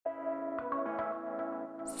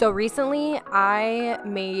So recently, I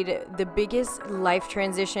made the biggest life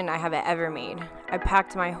transition I have ever made. I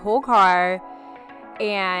packed my whole car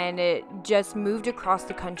and just moved across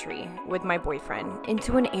the country with my boyfriend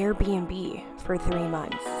into an Airbnb for 3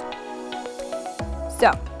 months.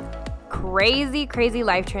 So, crazy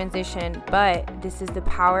life transition, but this is the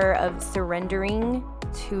power of surrendering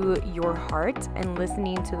to your heart and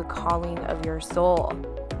listening to the calling of your soul.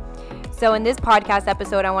 So in this podcast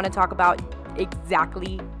episode, I want to talk about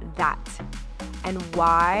exactly that and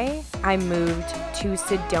why I moved to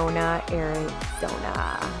Sedona,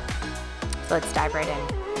 Arizona. So let's dive right in.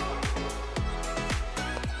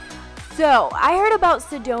 So I heard about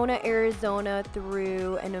Sedona, Arizona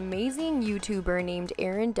through an amazing YouTuber named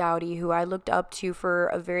Aaron Doughty, who I looked up to for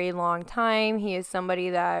a very long time. He is somebody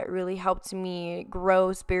that really helped me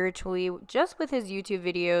grow spiritually just with his YouTube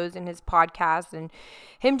videos and his podcast and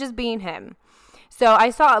him just being him. So I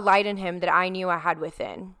saw a light in him that I knew I had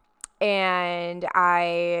within. And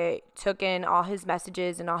I took in all his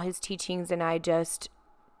messages and all his teachings, and I just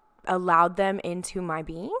allowed them into my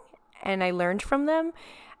being. And I learned from them,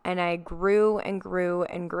 and I grew and grew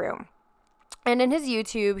and grew. And in his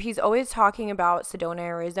YouTube, he's always talking about Sedona,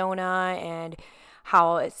 Arizona, and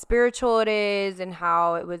how spiritual it is, and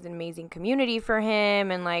how it was an amazing community for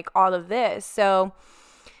him, and like all of this. So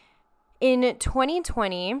in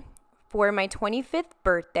 2020, for my 25th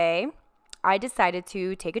birthday, I decided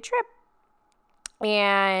to take a trip,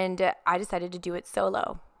 and I decided to do it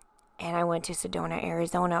solo. And I went to Sedona,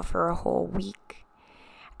 Arizona for a whole week,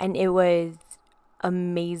 and it was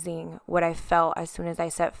amazing what I felt as soon as I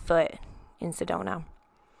set foot in Sedona.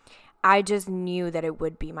 I just knew that it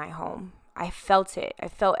would be my home. I felt it. I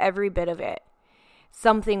felt every bit of it.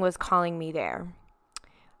 Something was calling me there.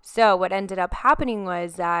 So what ended up happening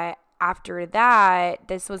was that after that,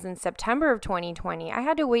 this was in September of 2020, I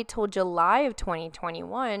had to wait till July of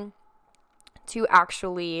 2021 to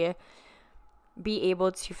actually be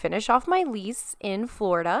able to finish off my lease in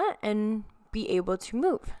Florida and be able to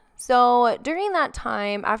move. So during that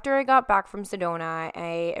time, after I got back from Sedona,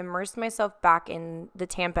 I immersed myself back in the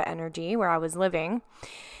Tampa energy where I was living.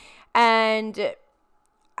 And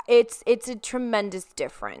it's a tremendous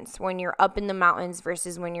difference when you're up in the mountains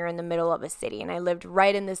versus when you're in the middle of a city. And I lived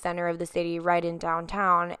right in the center of the city, right in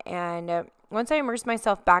downtown. And once I immersed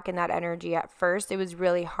myself back in that energy at first, it was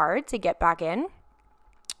really hard to get back in.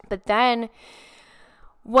 But then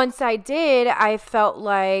once I did, I felt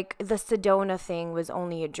like the Sedona thing was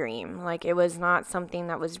only a dream. Like it was not something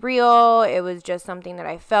that was real. It was just something that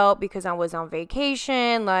I felt because I was on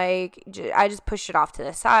vacation. Like I just pushed it off to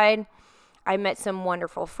the side. I met some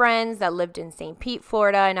wonderful friends that lived in St. Pete,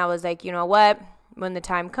 Florida, and I was like, you know what? When the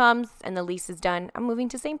time comes and the lease is done, I'm moving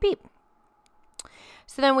to St. Pete.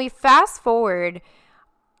 So then we fast forward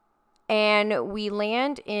and we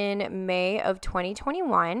land in May of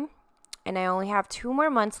 2021, and I only have 2 more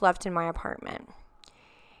months left in my apartment.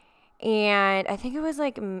 And I think it was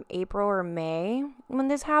like April or May when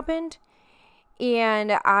this happened.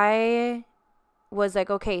 And I was like,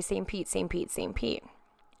 okay, St. Pete, St. Pete, St. Pete.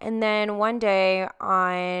 And then one day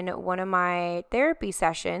on one of my therapy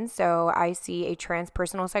sessions, so I see a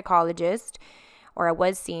transpersonal psychologist, or I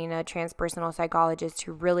was seeing a transpersonal psychologist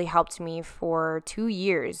who really helped me for 2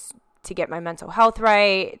 years to get my mental health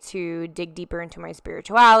right, to dig deeper into my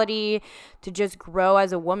spirituality, to just grow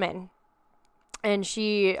as a woman. And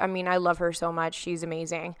I love her so much. She's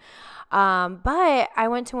amazing. But I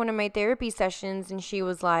went to one of my therapy sessions, and she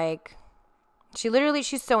was like,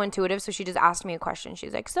 she's so intuitive. So she just asked me a question.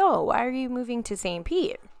 She's like, so why are you moving to St.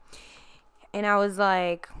 Pete? And I was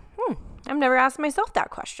like, I've never asked myself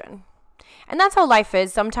that question. And that's how life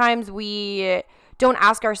is. Sometimes we don't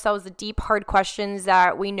ask ourselves the deep, hard questions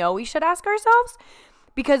that we know we should ask ourselves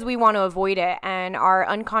because we want to avoid it. And our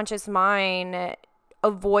unconscious mind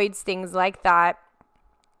avoids things like that.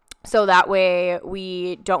 So that way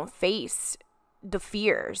we don't face the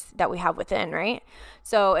fears that we have within, right?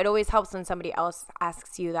 So it always helps when somebody else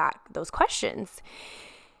asks you those questions.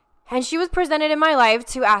 And she was presented in my life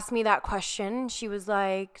to ask me that question. She was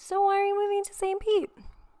like, so why are you moving to St. Pete?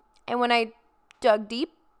 And when I dug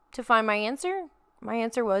deep to find my answer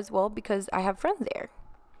was, well, because I have friends there.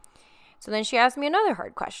 So then she asked me another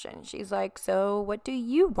hard question. She's like, so what do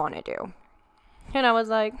you want to do? And I was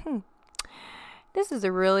like, this is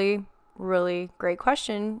a really, really great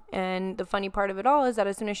question. And the funny part of it all is that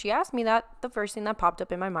as soon as she asked me that, the first thing that popped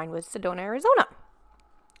up in my mind was Sedona, Arizona.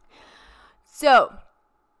 So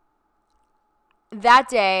that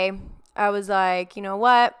day, I was like, you know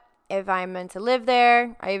what? If I'm meant to live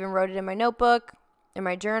there, I even wrote it in my notebook, in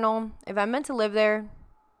my journal. If I'm meant to live there,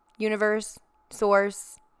 universe,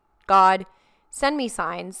 source, God, send me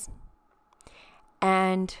signs.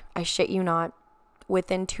 And I shit you not,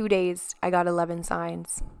 within 2 days, I got 11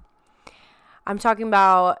 signs. I'm talking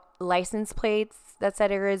about license plates that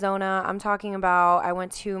said Arizona. I'm talking about I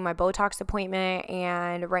went to my Botox appointment,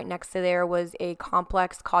 and right next to there was a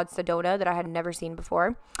complex called Sedona that I had never seen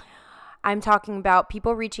before. I'm talking about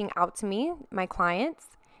people reaching out to me, my clients,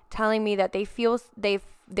 telling me that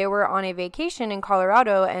they were on a vacation in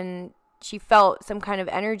Colorado, and she felt some kind of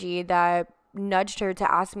energy that nudged her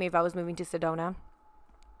to ask me if I was moving to Sedona.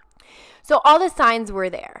 So all the signs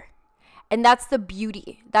were there. And that's the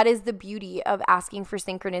beauty. That is the beauty of asking for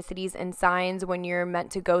synchronicities and signs when you're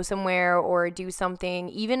meant to go somewhere or do something,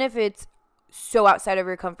 even if it's so outside of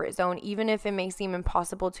your comfort zone, even if it may seem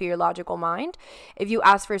impossible to your logical mind. If you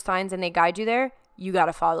ask for signs and they guide you there, you got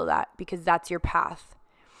to follow that, because that's your path.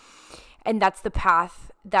 And that's the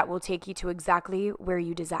path that will take you to exactly where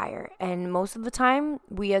you desire. And most of the time,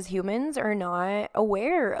 we as humans are not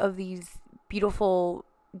aware of these beautiful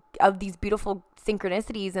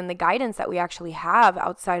synchronicities and the guidance that we actually have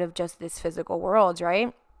outside of just this physical world,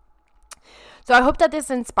 right? So I hope that this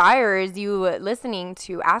inspires you listening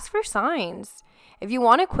to ask for signs. If you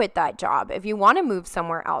want to quit that job, if you want to move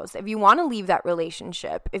somewhere else, if you want to leave that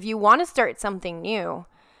relationship, if you want to start something new,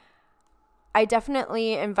 I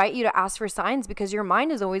definitely invite you to ask for signs, because your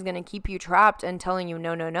mind is always going to keep you trapped and telling you,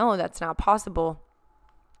 no, that's not possible.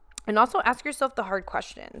 And also ask yourself the hard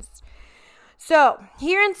questions. So,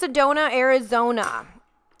 here in Sedona, Arizona,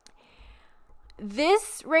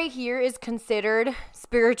 this right here is considered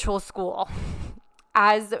spiritual school,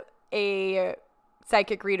 as a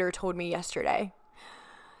psychic reader told me yesterday.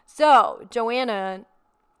 So, Joanna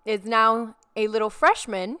is now a little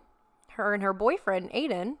freshman. Her and her boyfriend,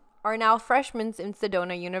 Aiden, are now freshmen in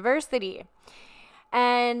Sedona University.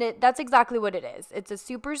 And that's exactly what it is. It's a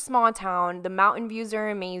super small town. The mountain views are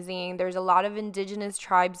amazing. There's a lot of indigenous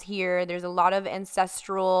tribes here. There's a lot of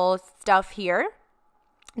ancestral stuff here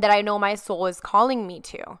that I know my soul is calling me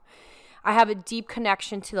to. I have a deep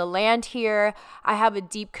connection to the land here. I have a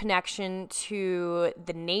deep connection to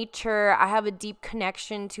the nature. I have a deep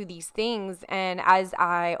connection to these things. And as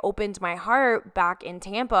I opened my heart back in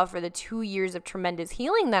Tampa for the 2 years of tremendous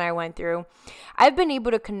healing that I went through, I've been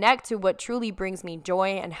able to connect to what truly brings me joy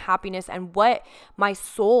and happiness and what my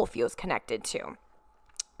soul feels connected to.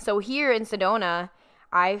 So here in Sedona,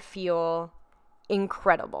 I feel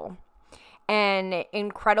incredible. And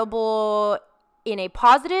incredible in a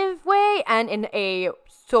positive way and in a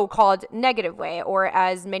so-called negative way, or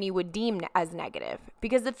as many would deem as negative.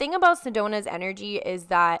 Because the thing about Sedona's energy is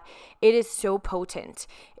that it is so potent.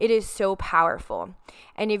 It is so powerful.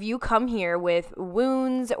 And if you come here with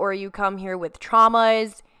wounds or you come here with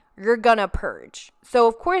traumas, you're gonna purge. So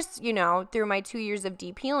of course, through my 2 years of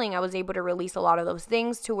deep healing, I was able to release a lot of those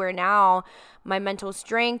things to where now my mental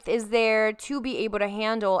strength is there to be able to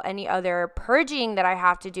handle any other purging that I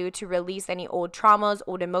have to do to release any old traumas,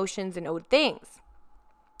 old emotions, and old things.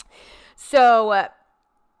 So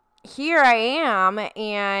here I am,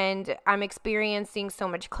 and I'm experiencing so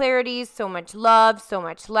much clarity, so much love, so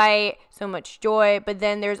much light, so much joy. But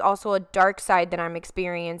then there's also a dark side that I'm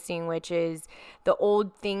experiencing, which is the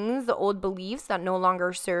old things, the old beliefs that no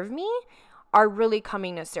longer serve me are really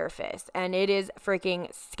coming to surface. And it is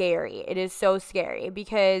freaking scary. It is so scary,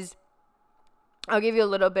 because I'll give you a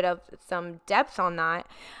little bit of some depth on that.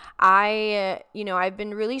 I've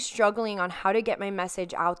been really struggling on how to get my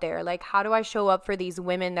message out there. Like, how do I show up for these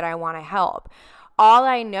women that I want to help? All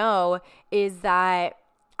I know is that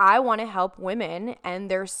I want to help women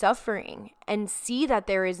and their suffering and see that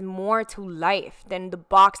there is more to life than the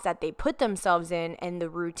box that they put themselves in and the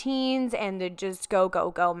routines and the just go,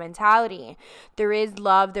 go, go mentality. There is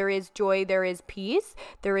love, there is joy, there is peace,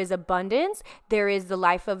 there is abundance, there is the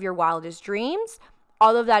life of your wildest dreams.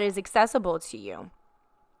 All of that is accessible to you.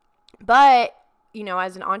 But,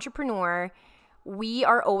 as an entrepreneur, we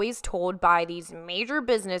are always told by these major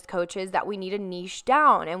business coaches that we need to niche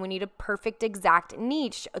down and we need a perfect exact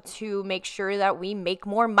niche to make sure that we make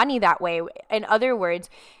more money that way. In other words,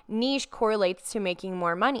 niche correlates to making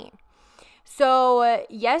more money. So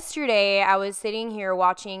yesterday I was sitting here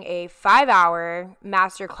watching a 5-hour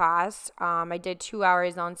masterclass. I did 2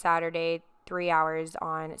 hours on Saturday, 3 hours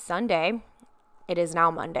on Sunday. It is now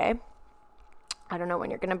Monday. I don't know when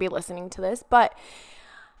you're going to be listening to this, but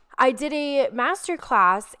I did a master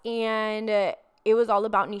class and it was all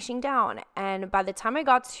about niching down. And by the time I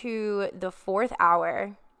got to the 4th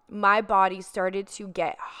hour, my body started to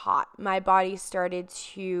get hot. My body started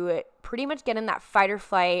to pretty much get in that fight or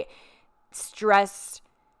flight, stress,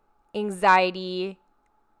 anxiety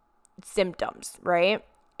symptoms, right?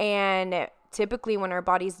 And typically when our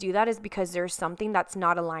bodies do that is because there's something that's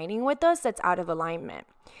not aligning with us, that's out of alignment.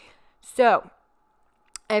 So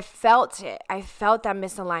I felt it. I felt that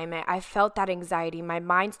misalignment. I felt that anxiety. My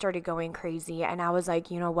mind started going crazy. And I was like,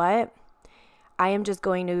 you know what? I am just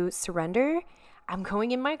going to surrender. I'm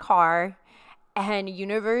going in my car, and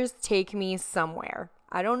universe, take me somewhere.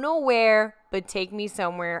 I don't know where, but take me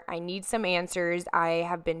somewhere. I need some answers. I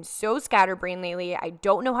have been so scatterbrained lately. I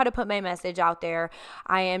don't know how to put my message out there.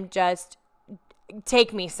 I am just,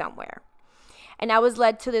 take me somewhere. And I was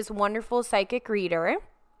led to this wonderful psychic reader.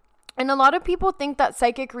 And a lot of people think that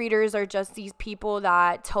psychic readers are just these people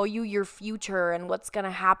that tell you your future and what's going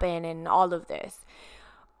to happen and all of this.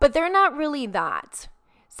 But they're not really that.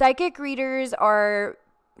 Psychic readers are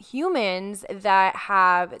humans that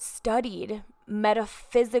have studied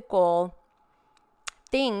metaphysical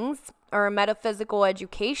things or metaphysical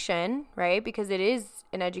education, right? Because it is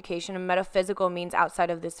an education, and metaphysical means outside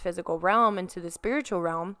of this physical realm into the spiritual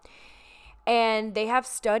realm. And they have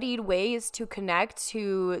studied ways to connect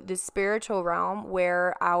to the spiritual realm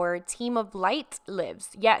where our team of light lives.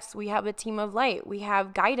 Yes, we have a team of light. We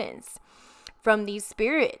have guidance from these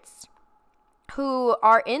spirits who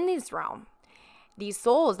are in this realm, these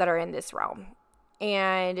souls that are in this realm.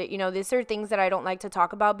 And, these are things that I don't like to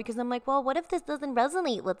talk about because I'm like, well, what if this doesn't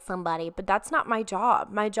resonate with somebody? But that's not my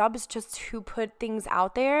job. My job is just to put things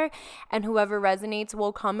out there, and whoever resonates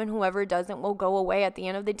will come and whoever doesn't will go away. At the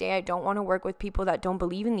end of the day, I don't want to work with people that don't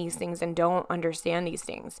believe in these things and don't understand these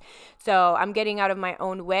things. So I'm getting out of my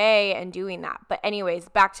own way and doing that. But anyways,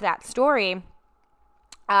 back to that story.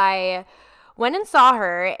 I went and saw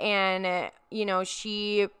her, and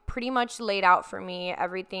she pretty much laid out for me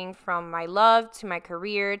everything from my love to my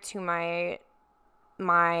career to my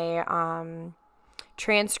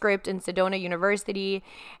transcript in Sedona University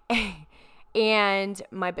and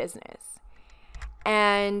my business.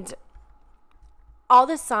 And all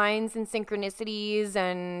the signs and synchronicities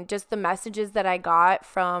and just the messages that I got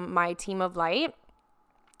from my team of light,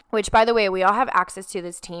 which, by the way, we all have access to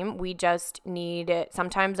this team. We just need it.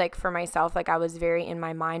 Sometimes, like for myself, like I was very in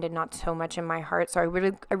my mind and not so much in my heart. So I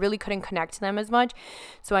really couldn't connect to them as much.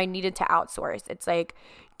 So I needed to outsource. It's like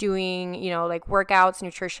doing, like workouts,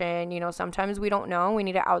 nutrition. Sometimes we don't know. We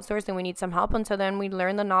need to outsource and we need some help. Until then we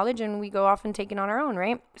learn the knowledge and we go off and take it on our own,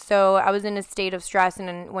 right? So I was in a state of stress.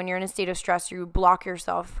 And when you're in a state of stress, you block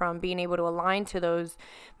yourself from being able to align to those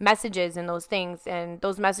messages and those things. And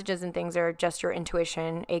those messages and things are just your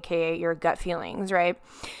intuition, aka your gut feelings, right?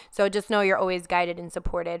 So just know you're always guided and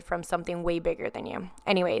supported from something way bigger than you.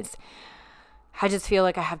 Anyways, I just feel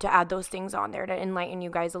like I have to add those things on there to enlighten you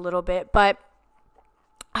guys a little bit. But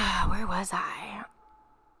where was I?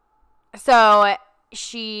 So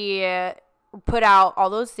she put out all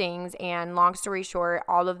those things, and long story short,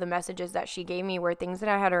 all of the messages that she gave me were things that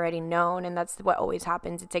I had already known. And that's what always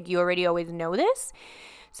happens. It's like you already always know this.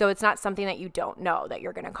 So it's not something that you don't know that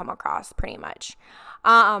you're going to come across, pretty much.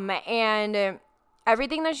 And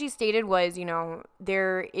everything that she stated was,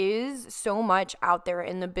 there is so much out there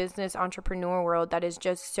in the business entrepreneur world that is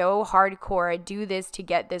just so hardcore. I do this to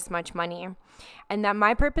get this much money. And that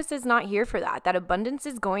my purpose is not here for that. That abundance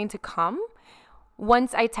is going to come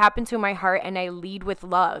once I tap into my heart and I lead with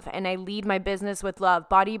love, and I lead my business with love,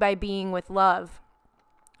 body by being with love.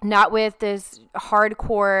 Not with this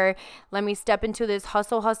hardcore, let me step into this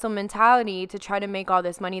hustle mentality to try to make all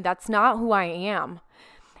this money. That's not who I am.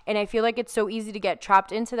 And I feel like it's so easy to get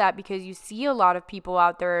trapped into that because you see a lot of people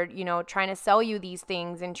out there, trying to sell you these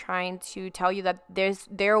things and trying to tell you that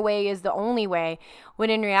their way is the only way. When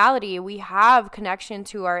in reality, we have connection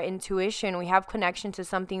to our intuition. We have connection to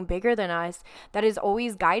something bigger than us that is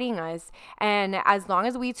always guiding us. And as long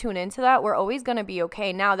as we tune into that, we're always going to be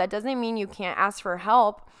okay. Now, that doesn't mean you can't ask for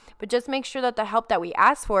help, but just make sure that the help that we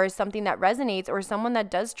ask for is something that resonates, or someone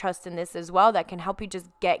that does trust in this as well, that can help you just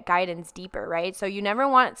get guidance deeper, right? So you never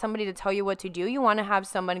want somebody to tell you what to do. You want to have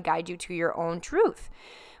someone guide you to your own truth,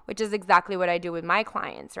 which is exactly what I do with my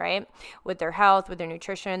clients, right? With their health, with their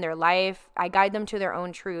nutrition, their life. I guide them to their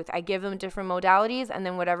own truth. I give them different modalities, and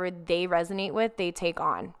then whatever they resonate with, they take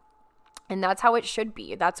on. And that's how it should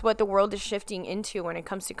be. That's what the world is shifting into when it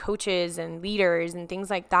comes to coaches and leaders and things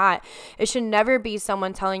like that. It should never be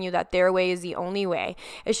someone telling you that their way is the only way.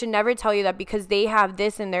 It should never tell you that because they have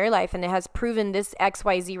this in their life and it has proven this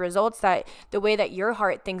XYZ results, that the way that your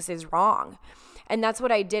heart thinks is wrong. And that's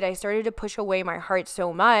what I did. I started to push away my heart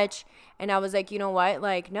so much. And I was like, you know what?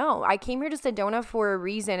 Like, no, I came here to Sedona for a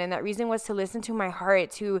reason. And that reason was to listen to my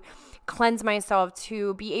heart, to cleanse myself,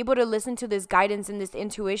 to be able to listen to this guidance and this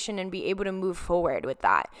intuition and be able to move forward with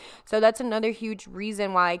that. So that's another huge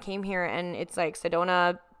reason why I came here. And it's like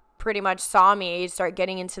Sedona pretty much saw me start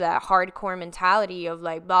getting into that hardcore mentality of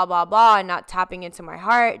like blah, blah, blah, and not tapping into my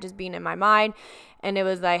heart, just being in my mind. And it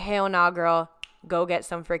was like, hell nah, girl, go get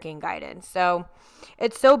some freaking guidance. So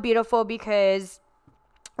it's so beautiful because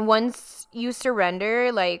once you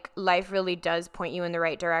surrender, like, life really does point you in the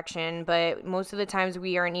right direction. But most of the times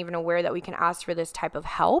we aren't even aware that we can ask for this type of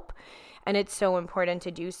help. And it's so important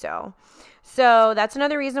to do so. So that's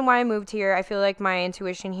another reason why I moved here. I feel like my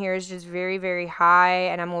intuition here is just very, very high,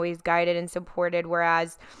 and I'm always guided and supported.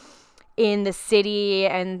 Whereas in the city,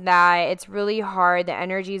 and that it's really hard. The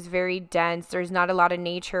energy is very dense. There's not a lot of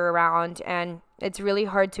nature around, and it's really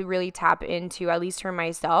hard to really tap into, at least for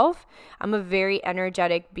myself. I'm a very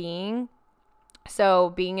energetic being.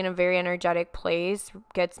 So being in a very energetic place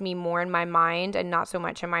gets me more in my mind and not so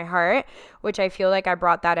much in my heart, which I feel like I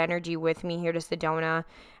brought that energy with me here to Sedona.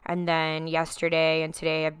 And then yesterday and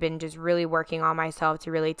today I've been just really working on myself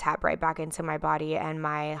to really tap right back into my body and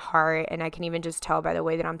my heart. And I can even just tell by the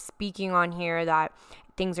way that I'm speaking on here that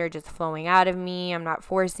things are just flowing out of me. I'm not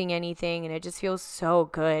forcing anything, and it just feels so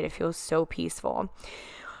good. It feels so peaceful.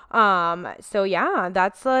 So yeah,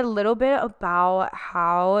 that's a little bit about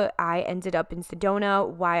how I ended up in Sedona,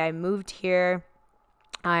 why I moved here.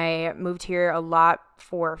 I moved here a lot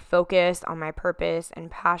for focus on my purpose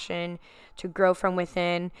and passion to grow from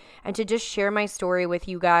within and to just share my story with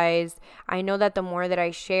you guys. I know that the more that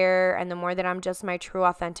I share and the more that I'm just my true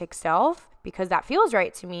authentic self, because that feels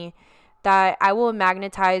right to me, that I will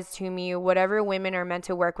magnetize to me whatever women are meant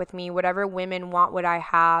to work with me, whatever women want what I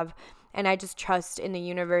have. And I just trust in the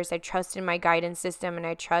universe. I trust in my guidance system, and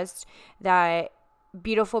I trust that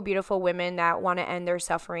beautiful, beautiful women that want to end their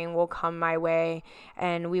suffering will come my way,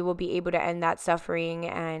 and we will be able to end that suffering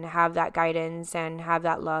and have that guidance and have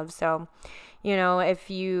that love. So, you know, if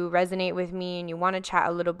you resonate with me and you want to chat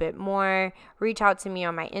a little bit more, reach out to me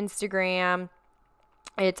on my Instagram.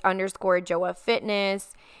 It's _Joa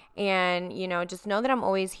Fitness. And, you know, just know that I'm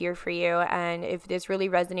always here for you. And if this really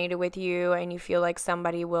resonated with you and you feel like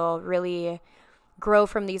somebody will really grow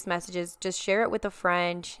from these messages, just share it with a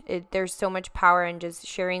friend. There's so much power in just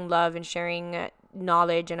sharing love and sharing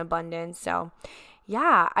knowledge and abundance. So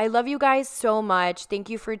yeah, I love you guys so much. Thank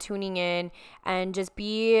you for tuning in, and just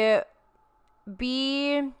be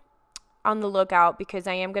on the lookout, because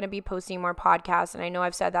I am going to be posting more podcasts. And I know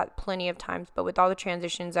I've said that plenty of times, but with all the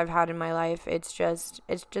transitions I've had in my life, it's just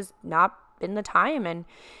not been the time. And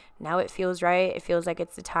now it feels right. It feels like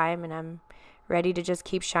it's the time, and I'm ready to just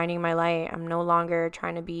keep shining my light. I'm no longer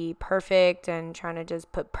trying to be perfect and trying to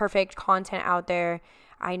just put perfect content out there.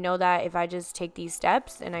 I know that if I just take these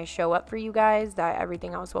steps and I show up for you guys, that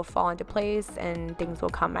everything else will fall into place and things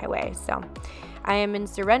will come my way. So I am in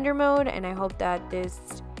surrender mode, and I hope that this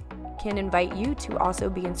can invite you to also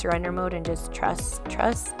be in surrender mode and just trust.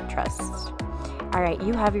 All right,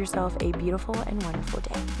 you have yourself a beautiful and wonderful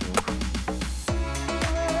day.